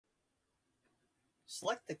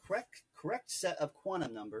Select the correct set of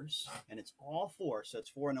quantum numbers, and it's all 4, so it's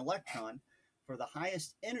for an electron, for the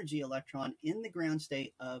highest energy electron in the ground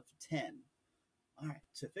state of 10. All right,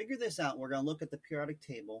 to figure this out, we're going to look at the periodic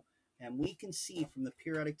table, and we can see from the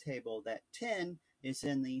periodic table that 10 is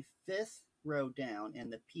in the 5th row down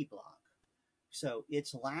in the p block. So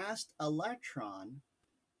its last electron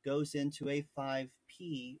goes into a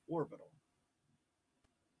 5p orbital.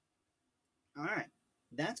 All right,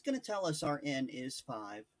 that's going to tell us our n is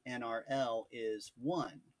 5 and our L is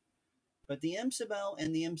 1. But the m sub L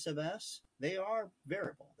and the m sub S, they are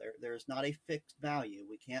variable. There's not a fixed value.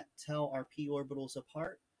 We can't tell our p orbitals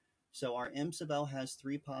apart. So our m sub L has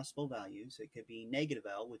 3 possible values. It could be negative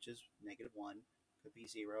L, which is negative 1. It could be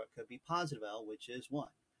 0. It could be positive L, which is 1.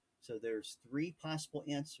 So there's 3 possible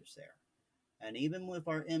answers there. And even with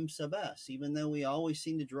our m sub S, even though we always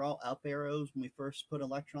seem to draw up arrows when we first put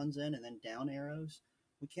electrons in and then down arrows,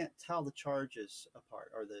 we can't tell the charges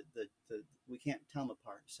apart, or we can't tell them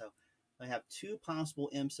apart. So I have 2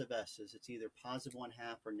 possible m sub S's. It's either positive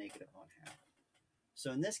 1/2 or negative 1/2.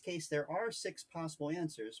 So in this case, there are 6 possible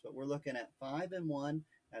answers, but we're looking at 5 and 1,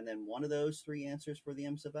 and then one of those 3 answers for the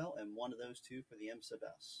m sub L, and one of those 2 for the m sub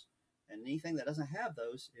S. And anything that doesn't have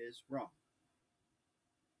those is wrong.